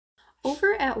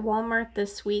Over at Walmart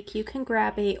this week, you can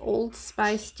grab a Old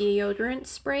Spice deodorant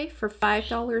spray for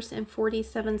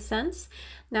 $5.47.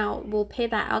 Now, we'll pay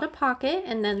that out of pocket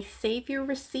and then save your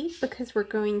receipt because we're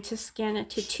going to scan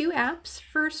it to two apps.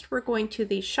 First, we're going to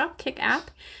the Shopkick app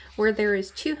where there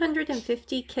is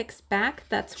 250 kicks back.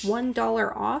 That's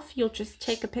 $1 off. You'll just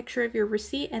take a picture of your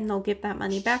receipt and they'll give that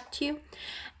money back to you.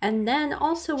 And then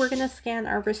also we're going to scan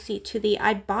our receipt to the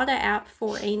Ibotta app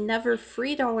for another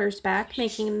 $3 back,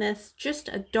 making this just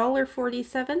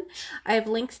 $1.47. I have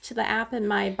links to the app in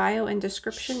my bio and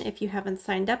description if you haven't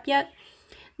signed up yet.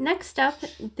 Next up,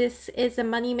 this is a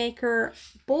Moneymaker,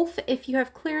 both if you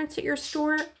have clearance at your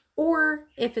store or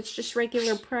if it's just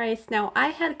regular price. Now, I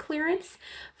had clearance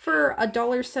for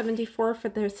 $1.74 for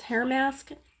this hair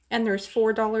mask, and there's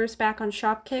 $4 back on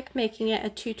Shopkick, making it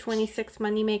a $2.26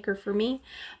 Moneymaker for me.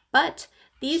 But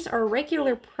these are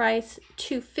regular price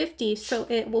 $2.50, so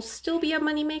it will still be a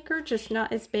Moneymaker, just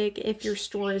not as big if your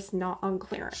store is not on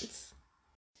clearance.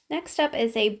 Next up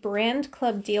is a brand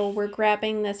club deal. We're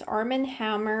grabbing this Arm &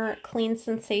 Hammer Clean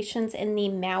Sensations in the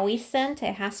Maui scent.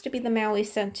 It has to be the Maui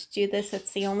scent to do this.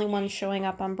 It's the only one showing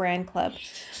up on Brand Club.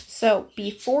 So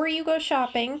before you go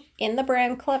shopping, in the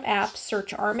Brand Club app,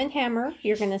 search Arm & Hammer.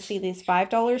 You're going to see these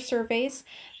 $5 surveys.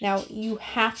 Now, you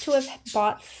have to have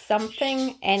bought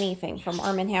something, anything from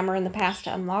Arm & Hammer in the past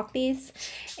to unlock these.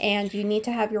 And you need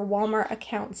to have your Walmart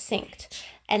account synced.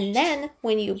 And then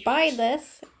when you buy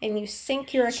this and you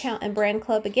sync your account in Brand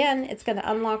Club again, it's going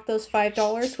to unlock those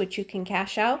 $5, which you can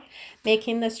cash out,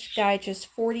 making this guy just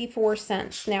 44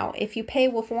 cents. Now, if you pay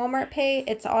with Walmart Pay,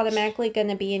 it's automatically going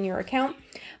to be in your account.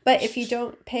 But if you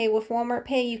don't pay with Walmart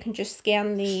Pay, you can just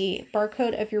scan the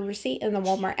barcode of your receipt in the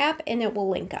Walmart app and it will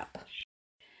link up.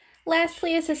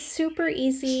 Lastly is a super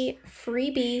easy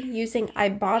freebie using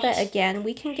Ibotta again.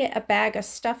 We can get a bag of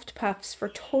stuffed puffs for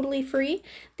totally free.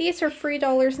 These are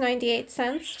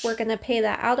 $3.98. We're going to pay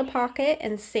that out of pocket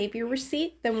and save your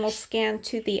receipt. Then we'll scan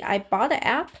to the Ibotta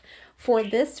app for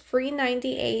this free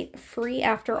 98 free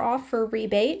after offer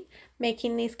rebate,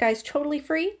 making these guys totally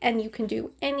free, and you can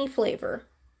do any flavor.